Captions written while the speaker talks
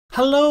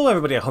Hello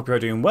everybody, I hope you're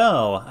doing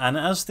well, and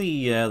as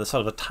the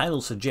sort of the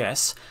title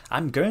suggests,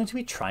 I'm going to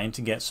be trying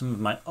to get some of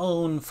my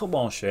own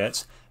football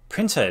shirts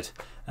printed.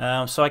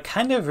 So I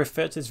kind of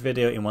referred to this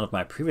video in one of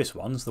my previous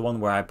ones, the one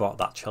where I bought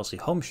that Chelsea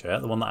home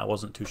shirt, the one that I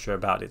wasn't too sure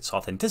about its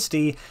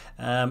authenticity.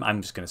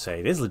 I'm just going to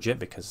say it is legit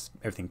because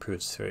everything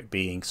proves to it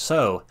being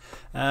so.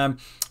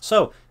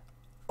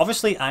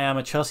 Obviously, I am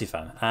a Chelsea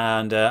fan,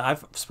 and I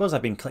suppose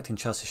I've been collecting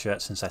Chelsea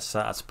shirts since I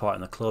started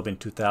supporting the club in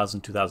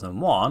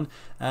 2001,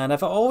 and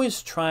I've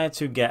always tried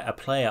to get a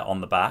player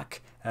on the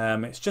back.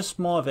 It's just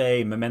more of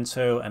a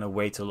memento and a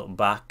way to look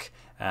back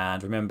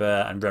and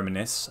remember and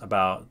reminisce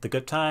about the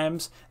good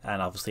times.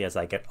 And obviously, as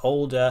I get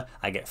older,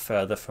 I get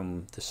further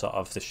from the sort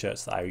of the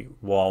shirts that I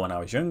wore when I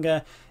was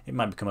younger. It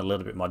might become a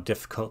little bit more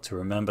difficult to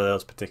remember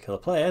those particular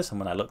players. And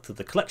when I look through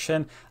the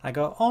collection, I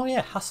go, oh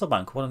yeah,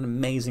 Hasselbank, what an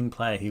amazing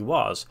player he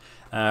was.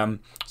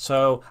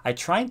 So I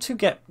try to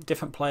get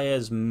different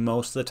players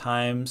most of the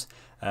times.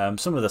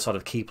 Some of the sort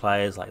of key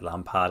players like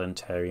Lampard and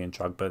Terry and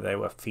Drogba, they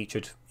were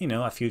featured,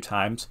 a few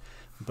times.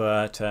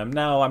 But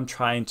now I'm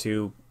trying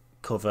to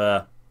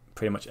cover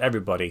pretty much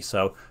everybody,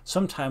 so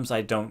sometimes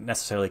I don't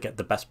necessarily get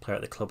the best player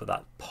at the club at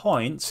that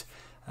point,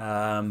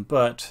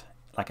 but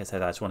like I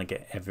said, I just want to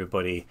get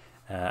everybody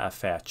a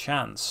fair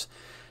chance.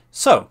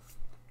 So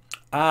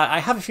I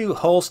have a few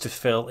holes to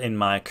fill in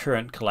my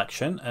current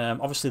collection.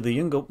 Obviously,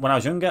 when I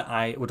was younger,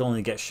 I would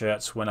only get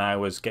shirts when I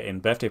was getting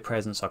birthday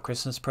presents or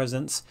Christmas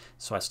presents,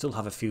 so I still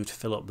have a few to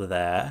fill up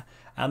there.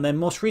 And then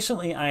most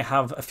recently, I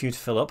have a few to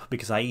fill up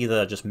because I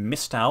either just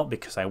missed out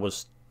because I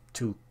was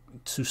too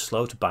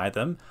slow to buy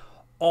them,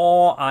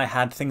 or I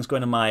had things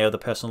going in my other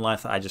personal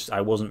life that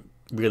I wasn't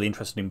really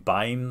interested in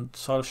buying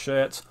sort of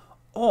shirts,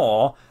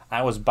 or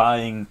I was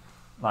buying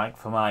like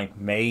for my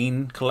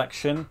main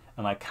collection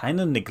and I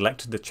kind of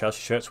neglected the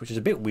Chelsea shirts, which is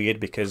a bit weird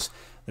because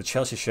the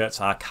Chelsea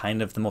shirts are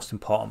kind of the most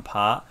important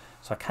part.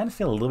 So I kind of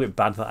feel a little bit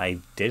bad that I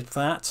did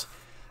that.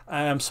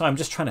 So I'm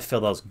just trying to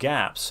fill those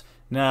gaps.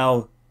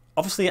 Now,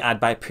 obviously I'd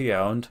buy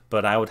pre-owned,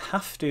 but I would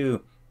have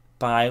to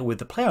buy with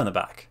the player on the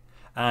back.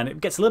 And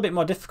it gets a little bit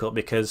more difficult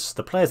because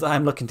the players that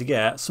I'm looking to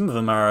get, some of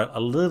them are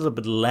a little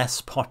bit less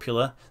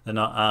popular. They're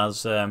not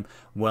as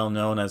well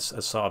known as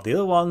sort of the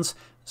other ones.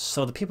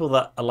 So the people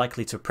that are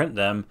likely to print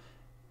them,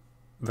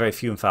 very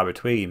few and far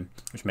between,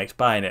 which makes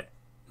buying it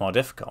more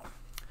difficult.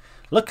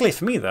 Luckily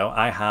for me though,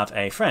 I have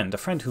a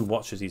friend who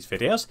watches these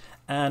videos,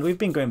 and we've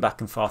been going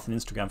back and forth on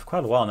Instagram for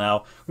quite a while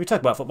now. We talk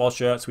about football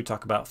shirts, we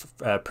talk about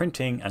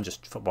printing and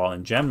just football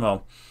in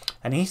general.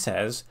 And he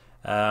says,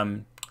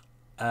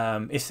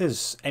 if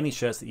there's any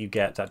shirts that you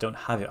get that don't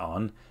have it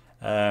on,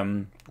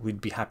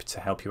 we'd be happy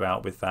to help you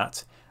out with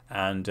that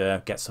and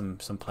get some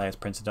players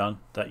printed on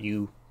that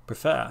you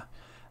prefer.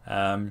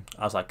 I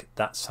was like,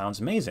 that sounds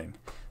amazing.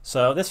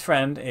 So this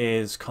friend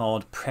is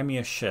called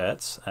Premier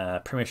Shirts,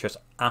 Premier Shirts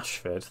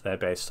Ashford. They're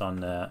based on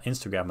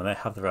Instagram, and they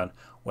have their own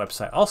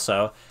website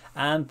also,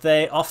 and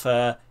they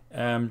offer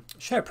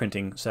shirt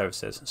printing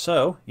services.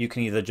 So you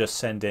can either just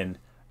send in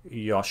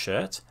your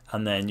shirt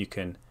and then you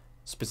can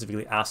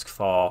specifically ask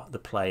for the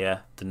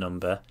player, the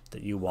number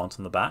that you want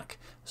on the back.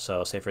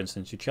 So say for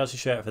instance your Chelsea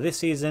shirt for this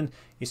season,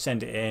 you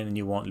send it in and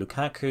you want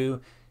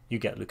Lukaku, you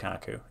get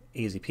Lukaku.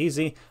 Easy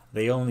peasy.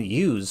 They only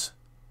use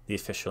the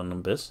official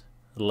numbers,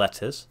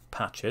 letters,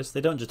 patches.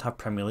 They don't just have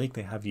Premier League,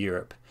 they have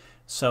Europe.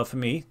 So for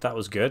me, that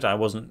was good. I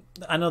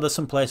know there's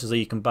some places that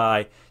you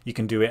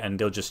can do it and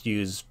they'll just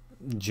use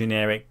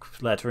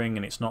generic lettering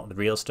and it's not the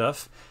real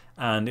stuff.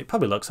 And it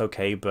probably looks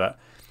okay, but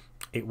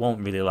it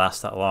won't really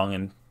last that long,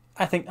 and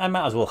I think I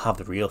might as well have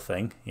the real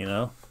thing,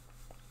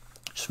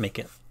 just make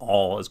it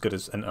all as good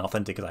as and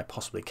authentic as I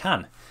possibly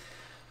can.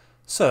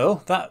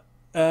 So that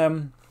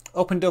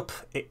opened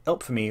it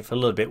up for me for a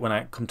little bit when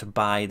I come to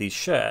buy these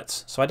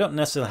shirts. So I don't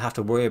necessarily have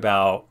to worry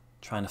about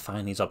trying to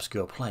find these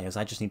obscure players.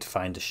 I just need to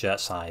find a shirt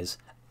size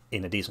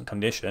in a decent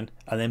condition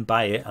and then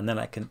buy it, and then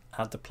I can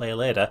add the player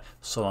later,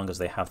 so long as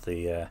they have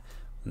the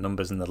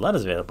numbers and the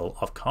letters available,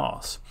 of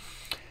course.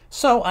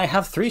 So I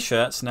have 3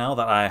 shirts now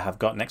that I have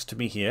got next to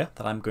me here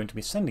that I'm going to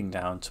be sending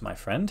down to my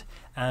friend,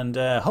 and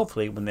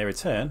hopefully when they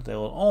return they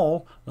will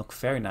all look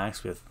very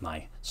nice with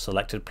my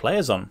selected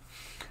players on.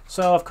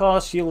 So of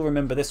course you'll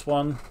remember this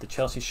one, the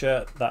Chelsea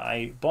shirt that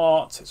I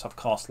bought. It's of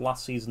course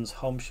last season's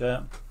home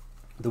shirt,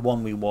 the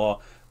one we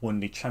won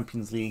the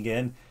Champions League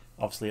in.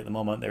 Obviously at the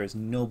moment there is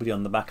nobody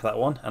on the back of that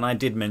one, and I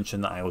did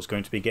mention that I was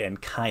going to be getting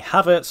Kai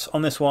Havertz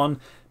on this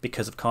one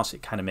because of course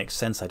it kind of makes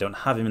sense. I don't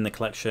have him in the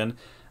collection,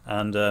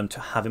 and to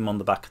have him on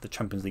the back of the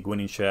Champions League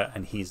winning shirt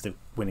and he's the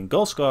winning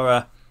goal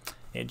scorer,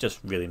 it just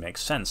really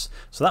makes sense.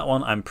 So that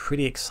one I'm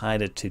pretty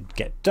excited to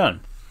get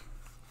done.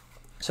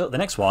 So the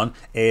next one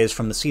is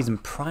from the season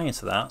prior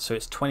to that, so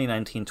it's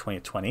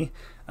 2019-2020,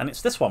 and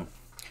it's this one.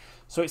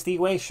 So it's the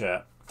away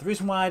shirt. The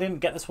reason why I didn't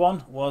get this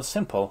one was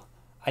simple.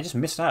 I just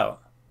missed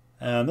out.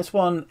 This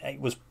one, it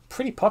was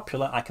pretty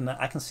popular. I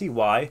can see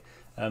why.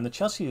 The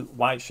Chelsea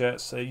white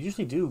shirts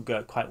usually do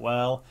go quite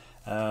well.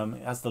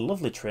 It has the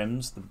lovely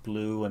trims, the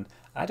blue, and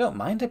I don't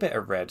mind a bit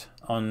of red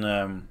on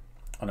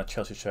a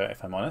Chelsea shirt,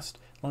 if I'm honest,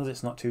 as long as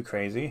it's not too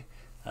crazy.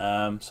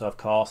 So of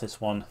course this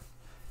one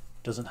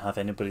doesn't have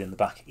anybody in the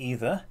back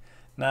either.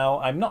 Now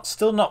I'm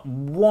still not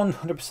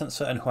 100%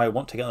 certain who I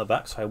want to get on the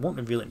back, so I won't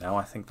reveal it now.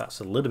 I think that's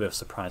a little bit of a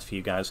surprise for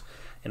you guys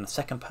in the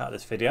second part of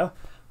this video.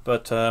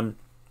 But I'm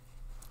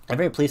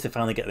very pleased to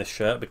finally get this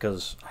shirt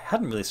because I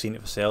hadn't really seen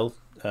it for sale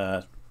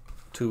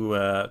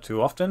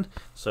too often.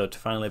 So to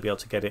finally be able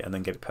to get it and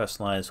then get it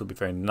personalised will be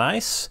very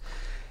nice.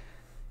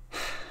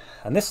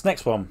 And this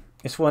next one,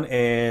 this one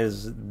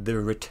is the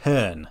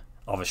return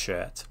of a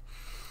shirt.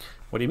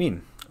 What do you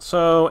mean?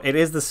 So it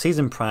is the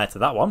season prior to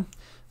that one.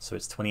 So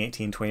it's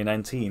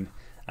 2018-2019,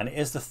 and it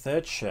is the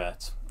third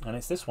shirt, and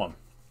it's this one.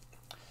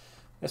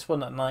 This one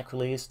that Nike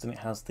released, and it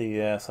has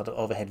the sort of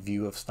overhead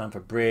view of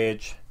Stamford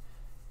Bridge.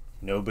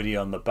 Nobody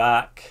on the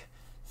back.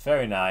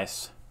 Very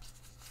nice.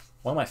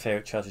 One of my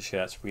favourite Chelsea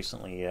shirts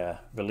recently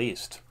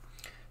released.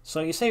 So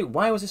you say,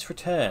 why was this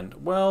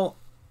returned? Well,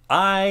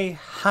 I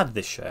had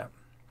this shirt,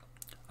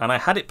 and I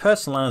had it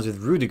personalised with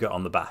Rudiger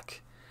on the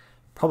back.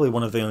 Probably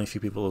one of the only few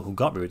people who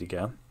got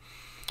Rudiger.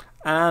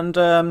 And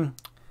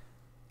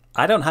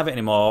I don't have it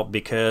anymore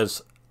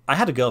because I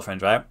had a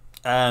girlfriend, right?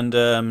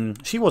 And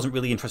she wasn't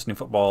really interested in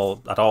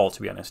football at all,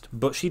 to be honest.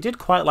 But she did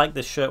quite like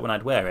this shirt when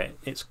I'd wear it.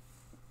 It's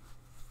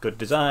good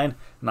design,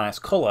 nice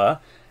colour.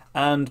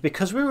 And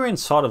because we were in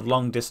sort of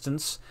long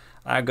distance,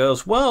 I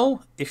goes,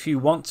 well, if you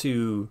want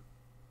to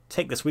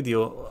take this with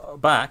you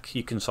back,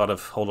 you can sort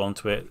of hold on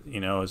to it, you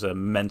know, as a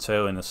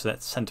memento and a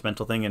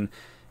sentimental thing and,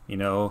 you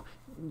know,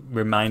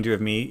 reminder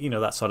of me, you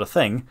know, that sort of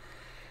thing.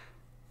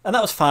 And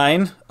that was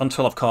fine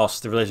until, of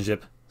course, the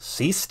relationship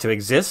ceased to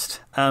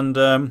exist,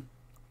 and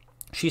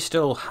she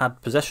still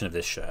had possession of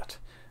this shirt.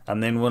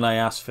 And then when I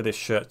asked for this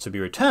shirt to be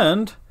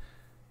returned,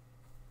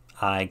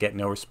 I get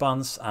no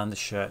response, and the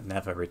shirt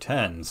never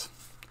returns.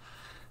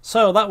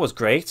 So that was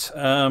great.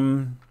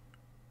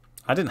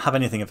 I didn't have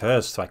anything of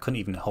hers, so I couldn't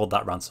even hold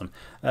that ransom.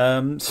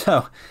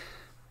 So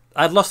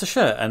I'd lost the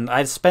shirt, and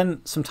I'd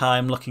spent some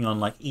time looking on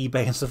like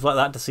eBay and stuff like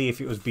that to see if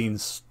it was being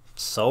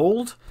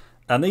sold.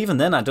 And even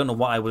then, I don't know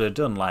what I would have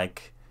done.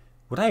 Like,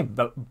 would I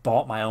have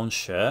bought my own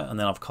shirt? And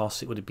then, of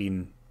course, it would have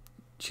been...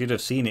 She'd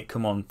have seen it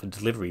come on for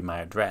delivery, my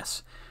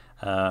address.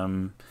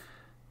 But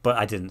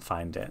I didn't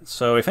find it.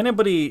 So if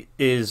anybody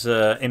is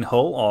in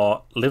Hull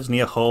or lives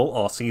near Hull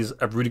or sees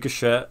a Rudiger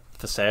shirt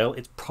for sale,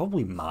 it's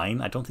probably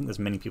mine. I don't think there's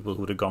many people who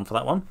would have gone for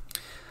that one.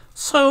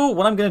 So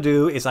what I'm going to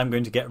do is I'm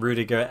going to get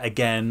Rudiger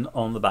again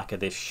on the back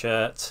of this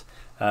shirt.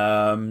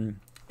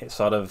 It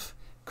sort of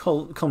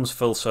comes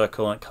full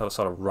circle and it kind of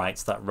sort of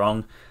rights that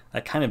wrong. I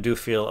kind of do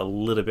feel a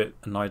little bit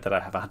annoyed that I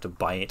have had to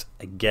buy it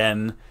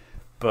again,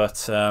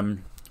 but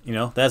you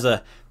know, there's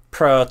a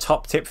pro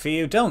top tip for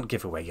you. Don't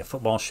give away your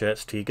football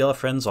shirts to your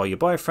girlfriends or your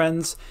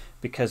boyfriends,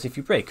 because if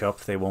you break up,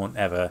 they won't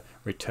ever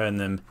return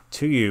them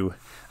to you.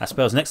 I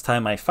suppose next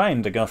time I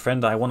find a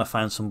girlfriend, I want to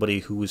find somebody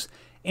who's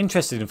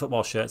interested in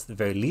football shirts at the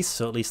very least,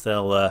 so at least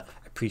they'll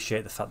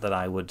appreciate the fact that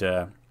I would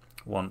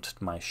want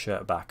my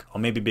shirt back. Or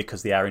maybe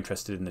because they are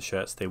interested in the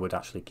shirts, they would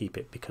actually keep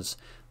it because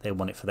they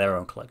want it for their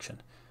own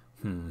collection.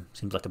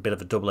 Seems like a bit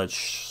of a double-edged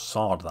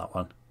sword, that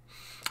one.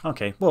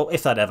 Okay, well,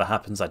 if that ever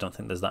happens, I don't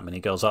think there's that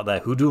many girls out there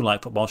who do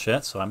like football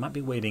shirts, so I might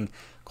be waiting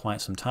quite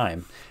some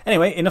time.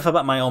 Anyway, enough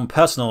about my own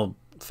personal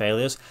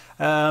failures.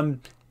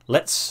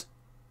 Let's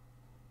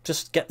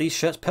just get these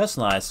shirts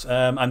personalised.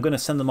 I'm going to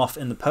send them off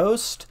in the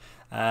post.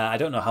 I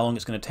don't know how long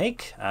it's going to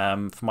take.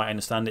 From what I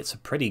understand, it's a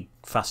pretty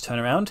fast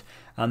turnaround.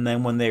 And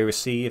then when I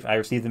receive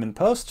them in the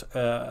post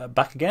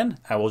back again,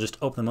 I will just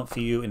open them up for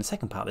you in the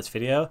second part of this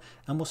video,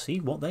 and we'll see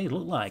what they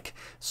look like.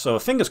 So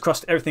fingers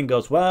crossed everything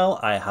goes well.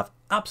 I have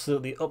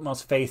absolutely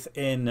utmost faith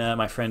in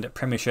my friend at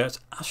Premier Shirts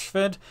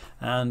Ashford,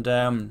 and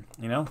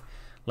you know,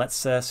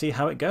 let's see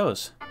how it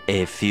goes.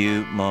 A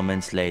few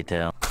moments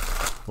later.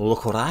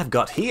 Look what I've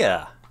got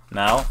here.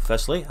 Now,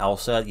 firstly, I'll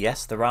say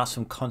yes, there are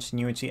some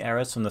continuity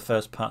errors from the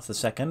first part to the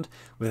second,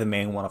 with the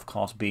main one, of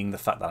course, being the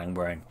fact that I'm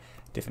wearing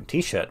a different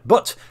t-shirt.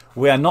 But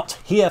we are not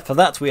here for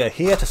that. We are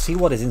here to see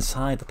what is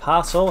inside the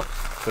parcel,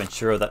 to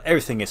ensure that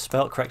everything is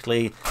spelt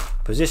correctly,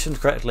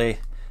 positioned correctly,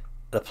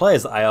 the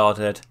players that I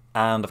ordered,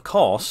 and, of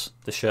course,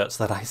 the shirts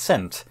that I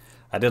sent.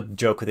 I did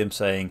joke with him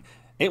saying,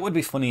 it would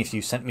be funny if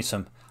you sent me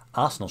some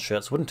Arsenal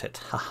shirts, wouldn't it?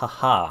 Ha ha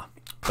ha.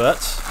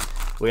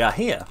 But we are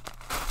here.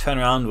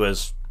 Turnaround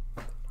was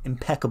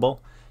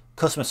impeccable.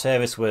 Customer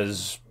service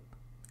was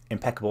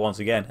impeccable once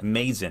again.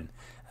 Amazing.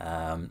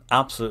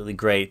 Absolutely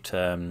great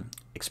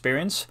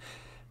experience.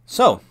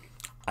 So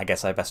I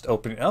guess I best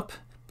open it up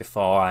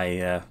before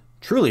I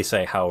truly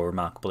say how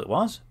remarkable it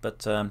was.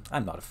 But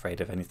I'm not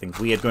afraid of anything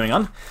weird going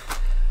on.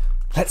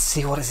 Let's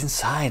see what is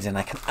inside, and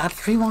I can add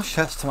 3 more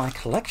shirts to my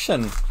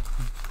collection.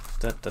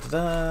 Da, da, da,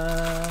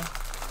 da.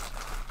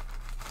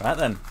 Right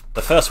then,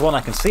 the first one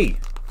I can see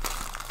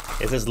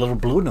is this little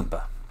blue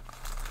number.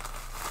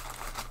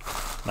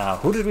 Now,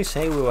 who did we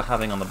say we were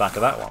having on the back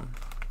of that one?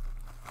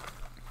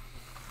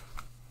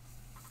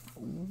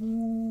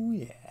 Ooh,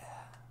 yeah.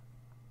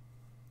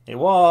 It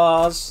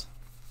was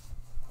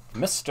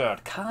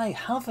Mr. Kai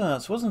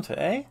Havertz, wasn't it,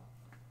 eh?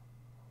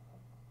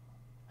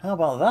 How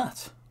about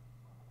that?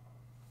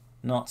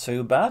 Not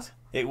too bad.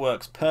 It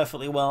works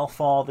perfectly well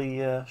for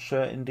the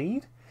shirt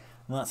indeed.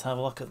 And let's have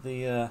a look at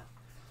the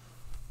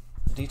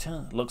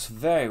detail. It looks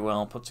very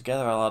well put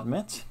together, I'll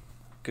admit.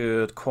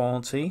 Good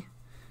quality,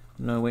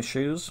 no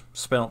issues,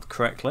 spelt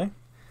correctly.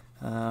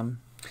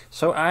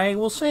 So I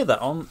will say that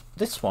on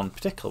this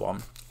particular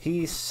one,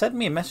 he sent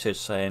me a message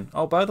saying,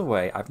 oh, by the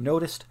way, I've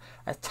noticed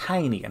a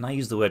tiny, and I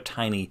use the word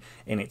tiny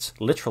in its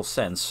literal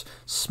sense,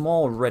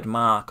 small red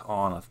mark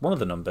on one of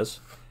the numbers.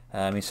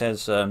 He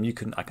says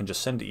I can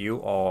just send it you,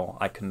 or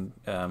I can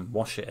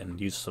wash it and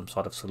use some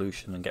sort of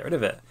solution and get rid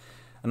of it.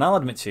 And I'll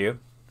admit to you,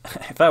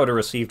 if I would have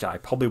received it, I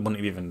probably wouldn't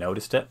have even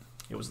noticed it.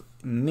 It was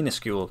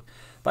minuscule.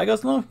 But I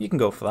goes, no, you can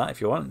go for that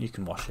if you want. You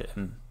can wash it,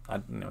 and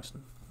it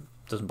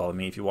doesn't bother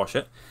me if you wash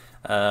it.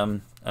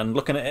 And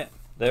looking at it,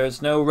 there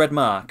is no red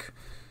mark,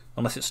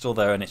 unless it's still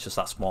there and it's just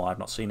that small. I've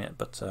not seen it,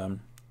 but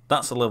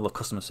that's the level of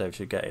customer service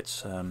you get.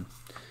 It's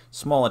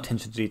small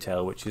attention to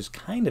detail, which is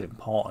kind of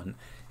important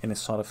in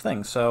this sort of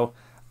thing. So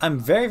I'm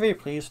very, very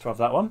pleased to have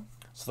that one.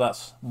 So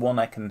that's one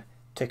I can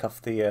tick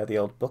off the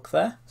old book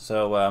there.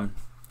 So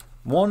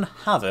one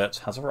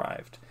Havert has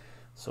arrived.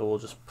 So we'll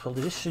just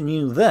position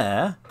you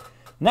there.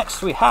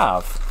 Next we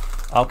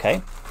have,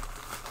 okay,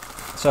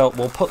 so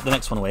we'll put the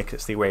next one away because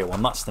it's the away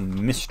one. That's the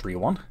mystery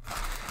one.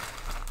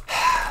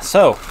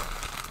 So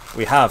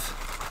we have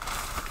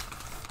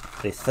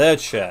the third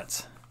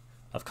shirt.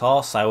 Of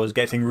course, I was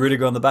getting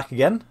Rudiger on the back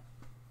again.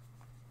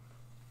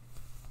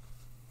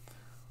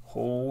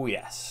 Oh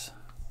yes,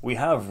 we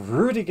have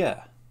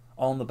Rudiger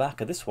on the back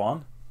of this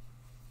one.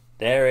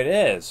 There it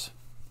is.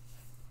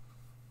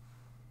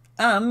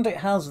 And it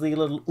has the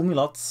little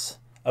umlauts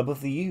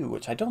above the U,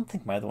 which I don't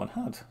think my other one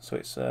had. So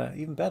it's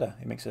even better.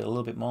 It makes it a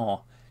little bit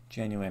more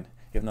genuine,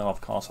 even though, of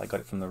course, I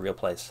got it from the real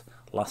place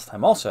last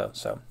time also.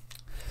 So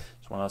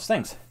it's one of those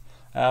things.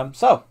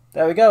 So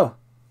there we go.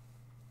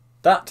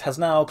 That has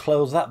now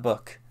closed that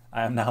book.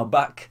 I am now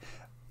back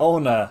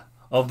owner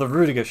of the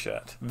Rudiger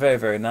shirt. Very,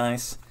 very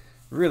nice.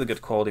 Really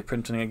good quality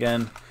printing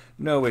again.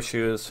 No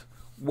issues.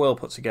 Well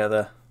put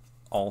together.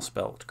 All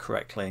spelt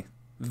correctly.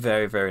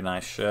 Very, very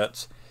nice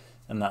shirt.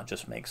 And that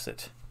just makes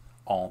it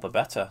all the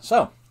better.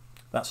 So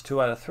that's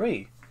 2 out of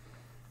 3.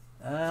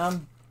 Get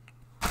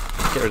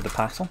rid of the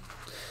parcel.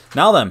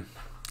 Now then,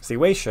 it's the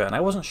away shirt. And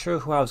I wasn't sure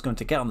who I was going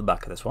to get on the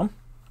back of this one.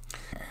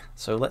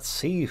 So let's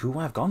see who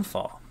I've gone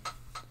for.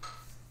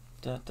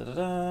 Da, da, da,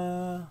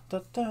 da, da,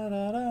 da,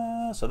 da,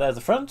 da. So there's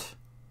the front.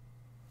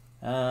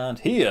 And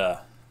here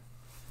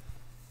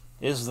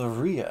is the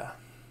rear.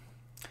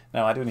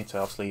 Now I do need to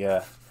obviously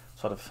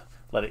sort of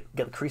let it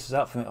get the creases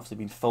out from it, obviously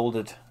being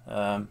folded,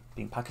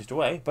 being packaged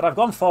away. But I've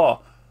gone for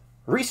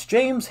Reece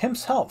James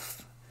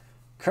himself.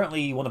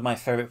 Currently one of my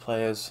favourite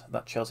players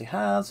that Chelsea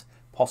has.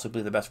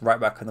 Possibly the best right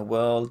back in the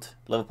world.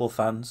 Liverpool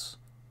fans,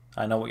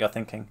 I know what you're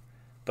thinking.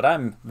 But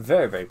I'm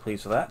very, very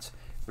pleased with that.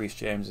 Reece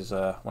James is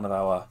one of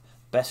our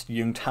best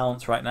young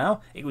talents right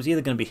now. It was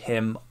either going to be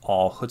him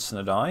or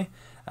Hudson-Odoi.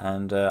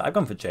 And I've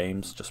gone for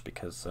James just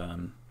because...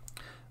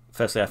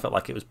 firstly, I felt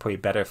like it was probably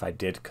better if I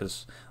did,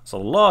 because there's a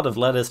lot of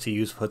letters to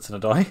use for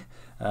Hudson-Odoi.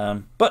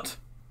 But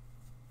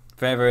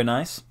very, very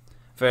nice.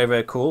 Very,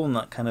 very cool. And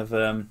that kind of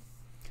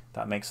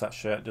that makes that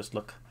shirt just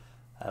look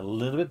a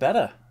little bit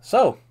better.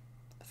 So,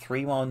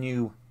 3 more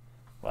new,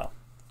 well,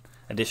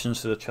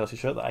 additions to the Chelsea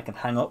shirt that I can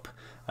hang up.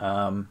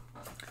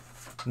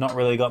 Not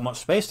really got much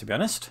space, to be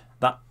honest.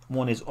 That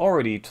one is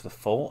already to the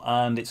full,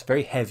 and it's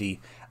very heavy.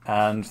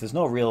 And there's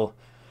no real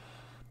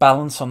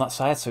balance on that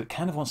side, so it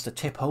kind of wants to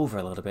tip over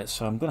a little bit.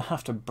 So I'm going to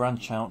have to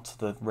branch out to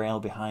the rail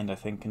behind, I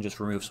think, and just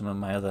remove some of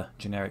my other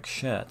generic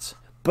shirts.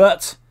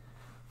 But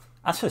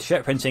as for the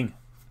shirt printing,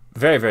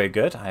 very, very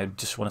good. I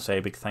just want to say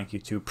a big thank you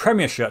to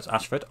Premier Shirts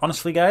Ashford.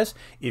 Honestly, guys,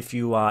 if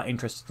you are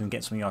interested in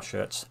getting some of your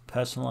shirts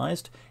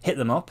personalised, hit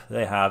them up.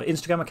 They have an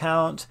Instagram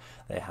account,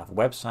 they have a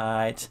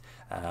website,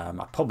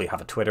 I probably have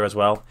a Twitter as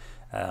well.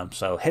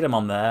 So hit them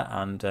on there,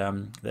 and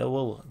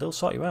they'll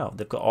sort you out.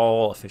 They've got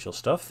all official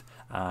stuff.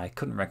 I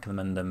couldn't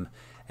recommend them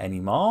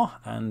anymore,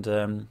 and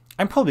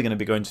I'm probably going to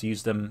be going to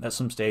use them at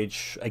some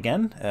stage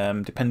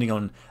again, depending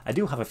on... I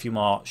do have a few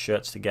more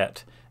shirts to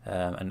get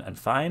and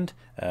find,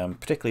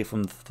 particularly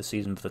from the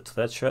season for the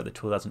third shirt, the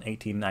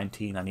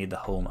 2018-19. I need the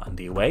home and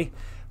the away.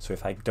 So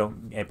if I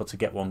don't able to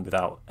get one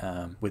without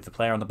with the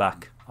player on the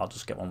back, I'll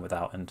just get one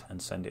without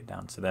and send it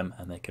down to them,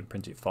 and they can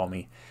print it for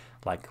me,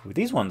 like with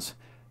these ones.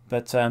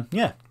 But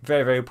yeah,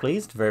 very, very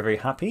pleased, very, very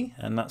happy,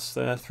 and that's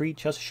 3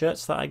 Chelsea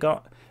shirts that I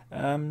got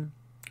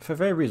for a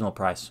very reasonable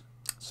price.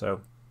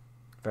 So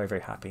very,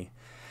 very happy.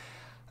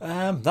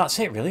 That's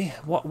it, really.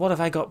 What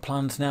have I got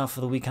planned now for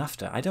the week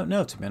after? I don't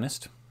know, to be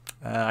honest.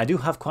 I do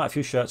have quite a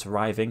few shirts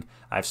arriving.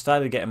 I've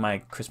started getting my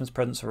Christmas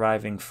presents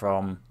arriving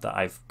from that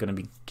I'm going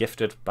to be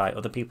gifted by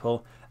other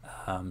people.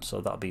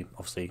 So that'll be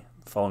obviously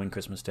following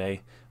Christmas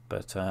Day.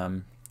 But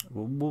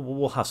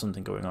we'll have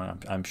something going on.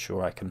 I'm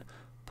sure I can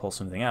pull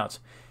something out.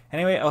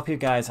 Anyway, I hope you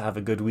guys have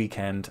a good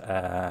weekend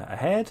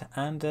ahead.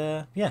 And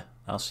yeah,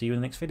 I'll see you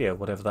in the next video,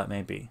 whatever that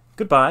may be.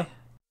 Goodbye.